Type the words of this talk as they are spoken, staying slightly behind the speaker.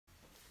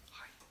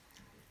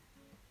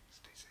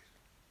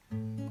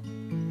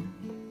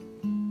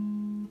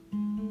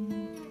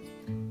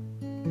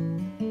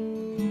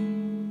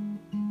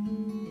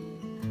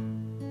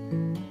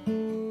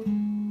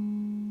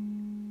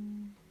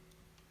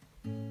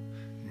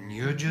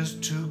You're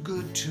just too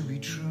good to be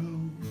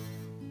true.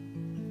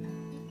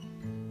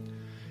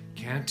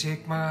 Can't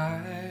take my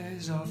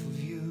eyes off of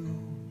you.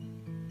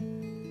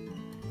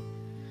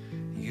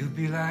 You'd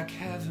be like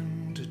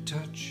heaven to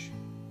touch.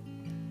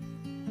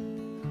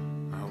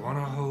 I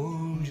wanna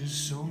hold you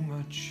so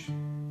much.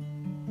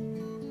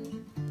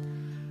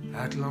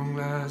 At long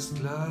last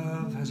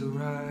love has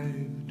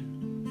arrived.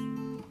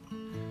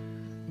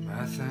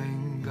 I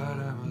thank God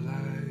I'm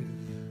alive.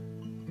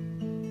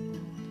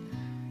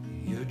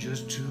 You're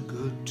just too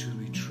good to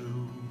be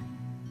true.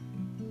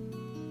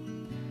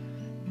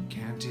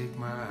 Can't take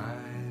my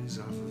eyes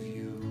off of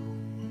you.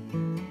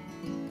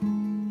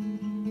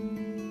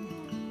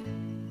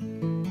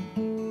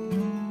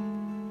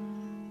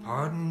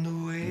 Pardon the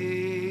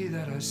way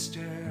that I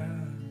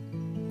stare.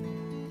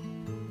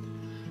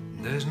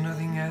 There's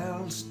nothing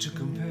else to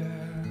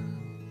compare.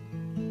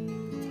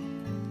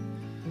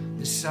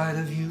 The sight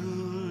of you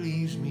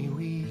leaves me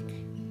weak.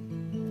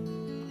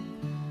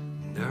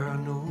 There are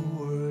no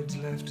words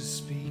left to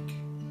speak.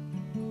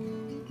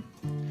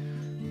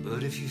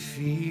 But if you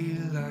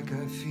feel like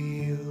I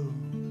feel,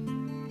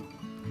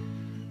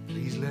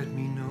 please let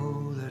me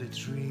know that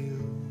it's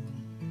real.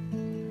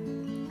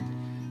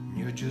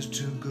 You're just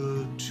too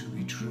good to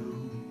be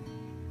true.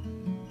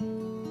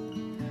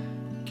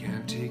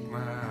 Can't take my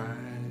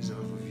eyes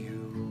off of you.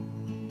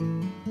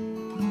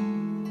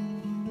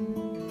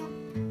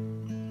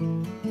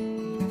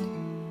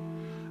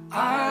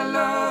 I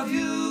love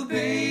you,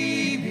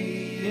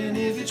 baby, and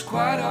if it's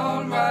quite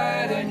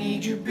alright, I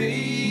need you,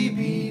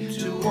 baby,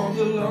 to warm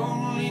the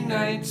lonely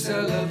nights.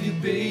 I love you,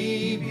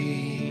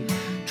 baby.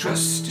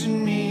 Trust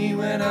in me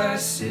when I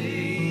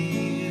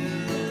say,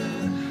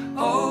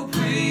 oh,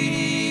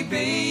 pretty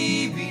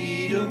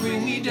baby, don't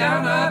bring me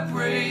down, I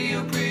pray.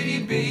 Oh, pretty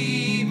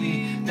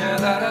baby, now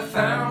that I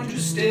found you,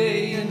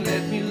 stay and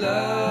let me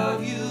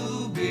love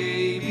you,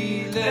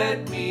 baby.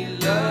 Let me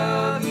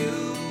love you.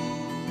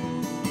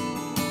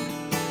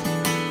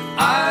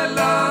 I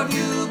love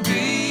you,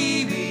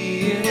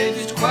 baby, and if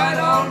it's quite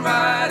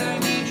alright, I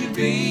need you,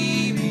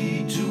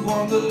 baby, to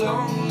warm the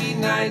lonely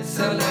nights.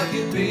 I love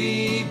you,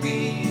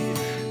 baby.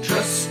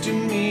 Trust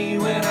in me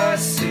when I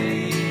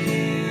say,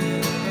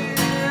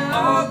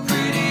 oh,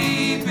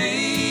 pretty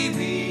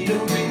baby,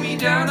 don't bring me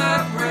down,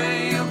 I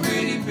pray. Oh,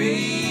 pretty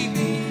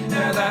baby,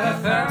 now that I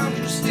found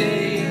you,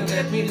 stay and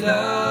let me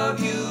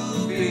love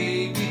you,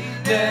 baby.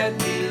 Let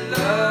me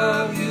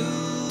love you.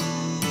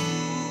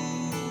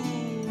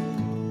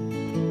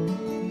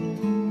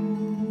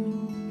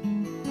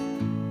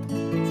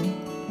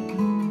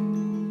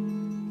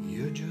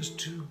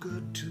 Too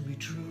good to be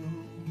true.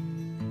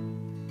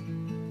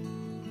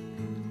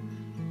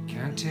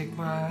 Can't take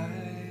my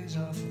eyes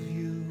off of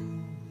you.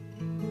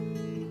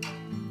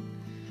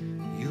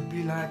 You'd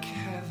be like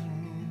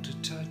heaven to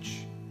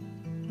touch.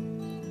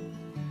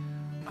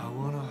 I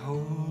wanna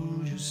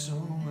hold you so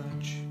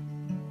much.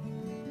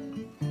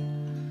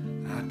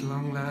 At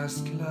long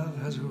last love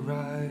has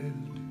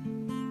arrived,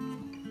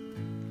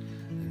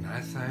 and I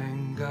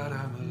thank God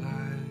I'm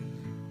alive.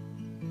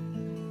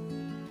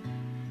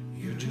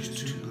 You're just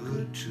too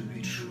good to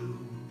be true.